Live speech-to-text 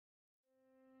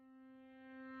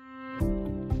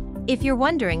If you're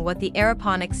wondering what the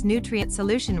Aeroponics nutrient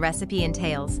solution recipe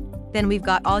entails, then we've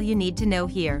got all you need to know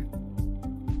here.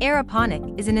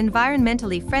 Aeroponic is an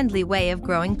environmentally friendly way of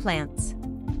growing plants.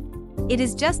 It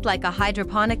is just like a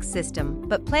hydroponics system,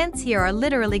 but plants here are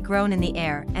literally grown in the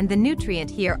air and the nutrient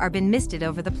here are been misted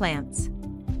over the plants.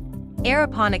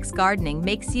 Aeroponics gardening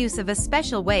makes use of a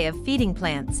special way of feeding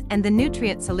plants, and the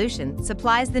nutrient solution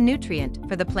supplies the nutrient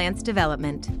for the plant's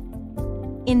development.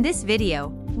 In this video,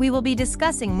 we will be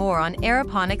discussing more on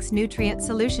Aeroponics nutrient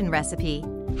solution recipe,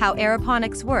 how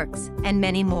Aeroponics works, and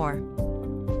many more.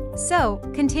 So,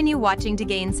 continue watching to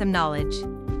gain some knowledge.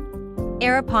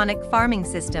 Aeroponic farming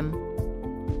system.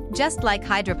 Just like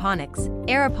hydroponics,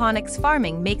 aeroponics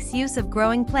farming makes use of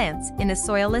growing plants in a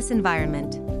soilless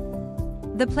environment.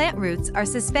 The plant roots are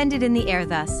suspended in the air,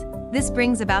 thus, this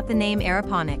brings about the name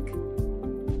aeroponic.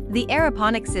 The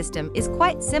aeroponic system is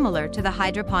quite similar to the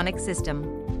hydroponic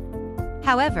system.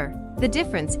 However, the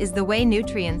difference is the way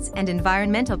nutrients and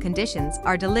environmental conditions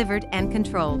are delivered and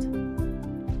controlled.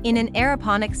 In an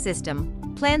aeroponic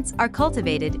system, plants are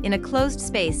cultivated in a closed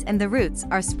space and the roots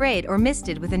are sprayed or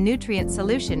misted with a nutrient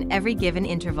solution every given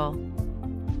interval.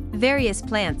 Various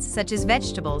plants such as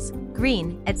vegetables,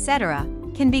 green, etc.,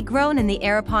 can be grown in the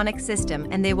aeroponic system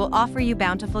and they will offer you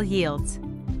bountiful yields.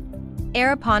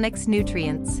 Aeroponics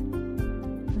nutrients.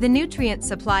 The nutrient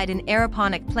supplied in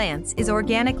aeroponic plants is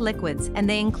organic liquids and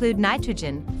they include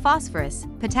nitrogen, phosphorus,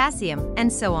 potassium,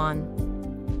 and so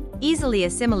on. Easily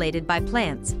assimilated by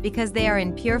plants because they are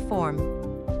in pure form.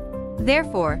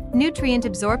 Therefore, nutrient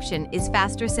absorption is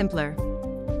faster, simpler.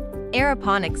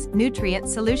 Aeroponics nutrient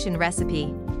solution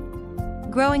recipe.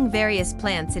 Growing various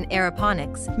plants in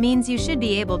aeroponics means you should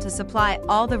be able to supply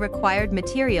all the required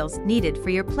materials needed for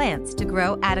your plants to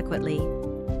grow adequately.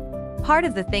 Part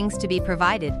of the things to be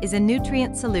provided is a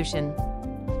nutrient solution.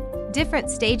 Different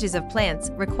stages of plants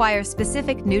require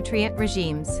specific nutrient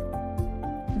regimes.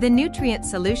 The nutrient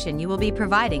solution you will be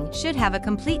providing should have a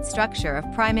complete structure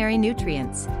of primary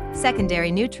nutrients,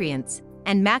 secondary nutrients,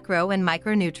 and macro and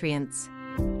micronutrients.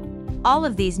 All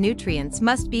of these nutrients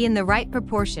must be in the right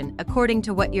proportion according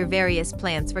to what your various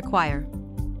plants require.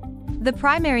 The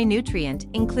primary nutrient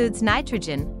includes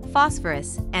nitrogen,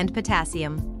 phosphorus, and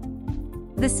potassium.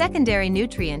 The secondary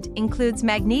nutrient includes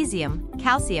magnesium,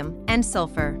 calcium, and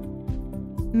sulfur.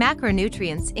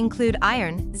 Macronutrients include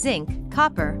iron, zinc,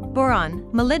 copper, boron,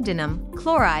 molybdenum,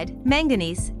 chloride,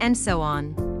 manganese, and so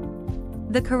on.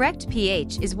 The correct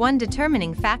pH is one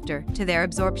determining factor to their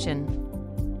absorption.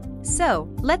 So,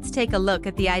 let's take a look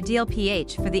at the ideal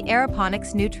pH for the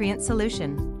aeroponics nutrient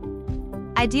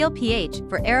solution. Ideal pH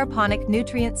for aeroponic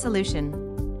nutrient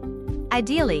solution.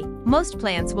 Ideally, most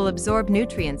plants will absorb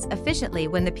nutrients efficiently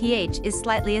when the pH is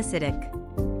slightly acidic,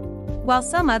 while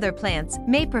some other plants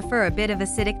may prefer a bit of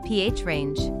acidic pH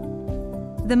range.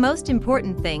 The most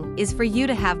important thing is for you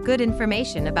to have good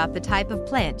information about the type of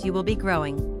plant you will be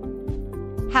growing.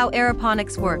 How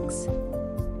aeroponics works.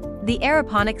 The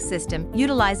aeroponics system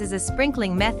utilizes a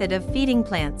sprinkling method of feeding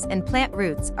plants, and plant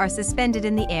roots are suspended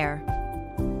in the air.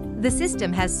 The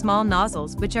system has small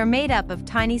nozzles which are made up of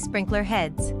tiny sprinkler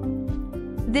heads.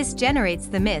 This generates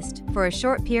the mist for a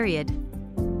short period.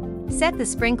 Set the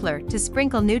sprinkler to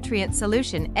sprinkle nutrient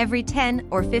solution every 10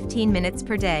 or 15 minutes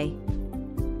per day.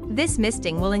 This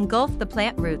misting will engulf the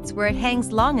plant roots where it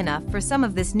hangs long enough for some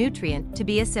of this nutrient to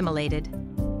be assimilated.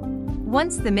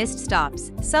 Once the mist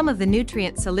stops, some of the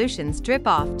nutrient solutions drip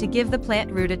off to give the plant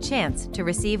root a chance to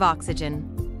receive oxygen.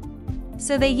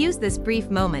 So they use this brief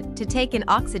moment to take in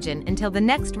oxygen until the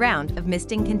next round of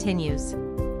misting continues.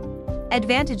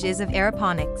 Advantages of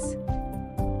aeroponics.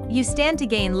 You stand to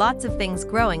gain lots of things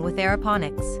growing with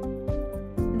aeroponics.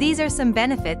 These are some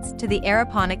benefits to the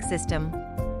aeroponic system.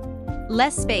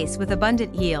 Less space with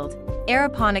abundant yield.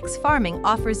 Aeroponics farming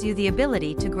offers you the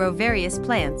ability to grow various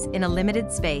plants in a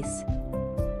limited space.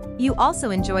 You also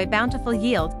enjoy bountiful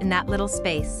yield in that little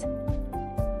space.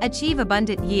 Achieve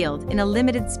abundant yield in a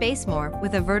limited space more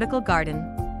with a vertical garden.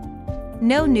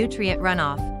 No nutrient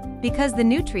runoff. Because the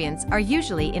nutrients are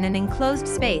usually in an enclosed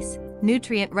space,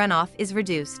 nutrient runoff is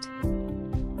reduced.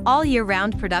 All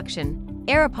year-round production.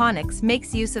 Aeroponics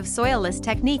makes use of soilless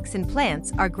techniques and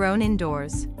plants are grown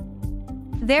indoors.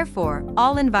 Therefore,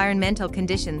 all environmental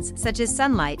conditions such as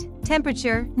sunlight,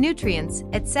 temperature, nutrients,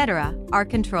 etc., are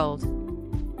controlled.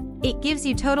 It gives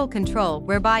you total control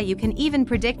whereby you can even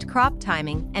predict crop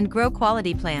timing and grow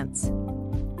quality plants.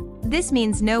 This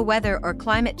means no weather or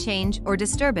climate change or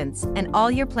disturbance, and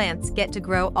all your plants get to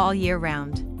grow all year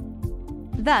round.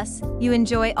 Thus, you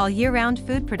enjoy all year-round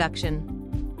food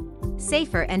production.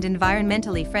 Safer and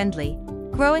environmentally friendly.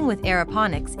 Growing with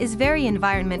aeroponics is very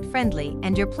environment friendly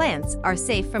and your plants are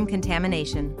safe from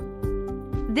contamination.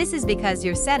 This is because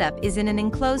your setup is in an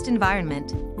enclosed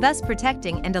environment, thus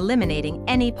protecting and eliminating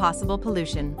any possible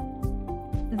pollution.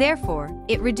 Therefore,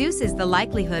 it reduces the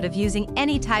likelihood of using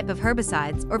any type of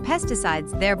herbicides or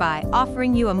pesticides, thereby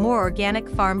offering you a more organic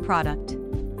farm product.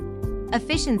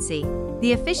 Efficiency.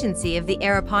 The efficiency of the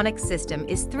aeroponics system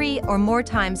is 3 or more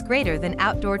times greater than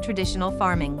outdoor traditional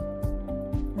farming.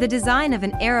 The design of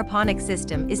an aeroponic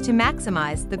system is to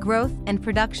maximize the growth and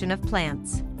production of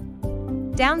plants.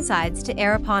 Downsides to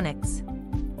aeroponics.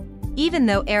 Even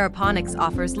though aeroponics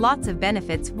offers lots of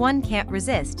benefits one can't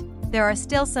resist, there are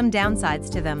still some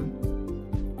downsides to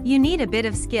them. You need a bit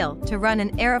of skill to run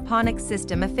an aeroponics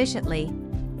system efficiently.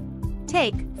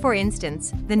 Take, for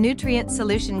instance, the nutrient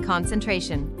solution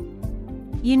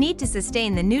concentration. You need to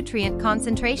sustain the nutrient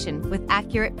concentration with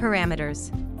accurate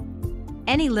parameters.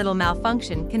 Any little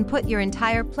malfunction can put your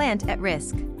entire plant at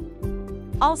risk.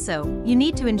 Also, you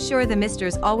need to ensure the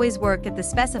misters always work at the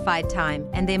specified time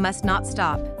and they must not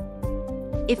stop.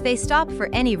 If they stop for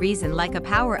any reason like a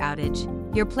power outage,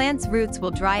 your plant's roots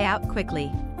will dry out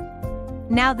quickly.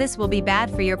 Now this will be bad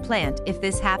for your plant if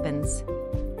this happens.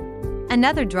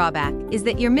 Another drawback is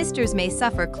that your misters may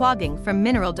suffer clogging from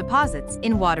mineral deposits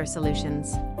in water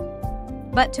solutions.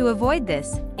 But to avoid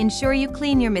this, ensure you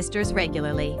clean your misters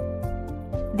regularly.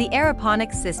 The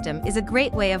aeroponics system is a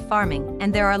great way of farming,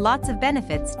 and there are lots of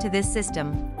benefits to this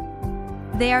system.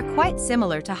 They are quite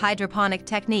similar to hydroponic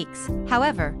techniques,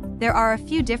 however, there are a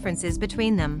few differences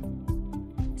between them.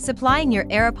 Supplying your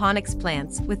aeroponics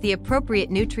plants with the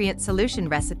appropriate nutrient solution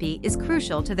recipe is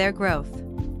crucial to their growth.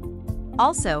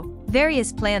 Also,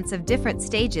 various plants of different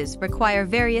stages require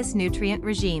various nutrient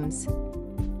regimes.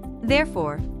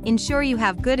 Therefore, ensure you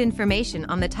have good information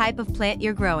on the type of plant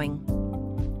you're growing.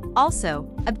 Also,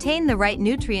 obtain the right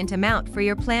nutrient amount for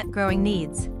your plant growing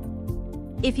needs.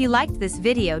 If you liked this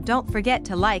video, don't forget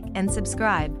to like and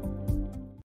subscribe.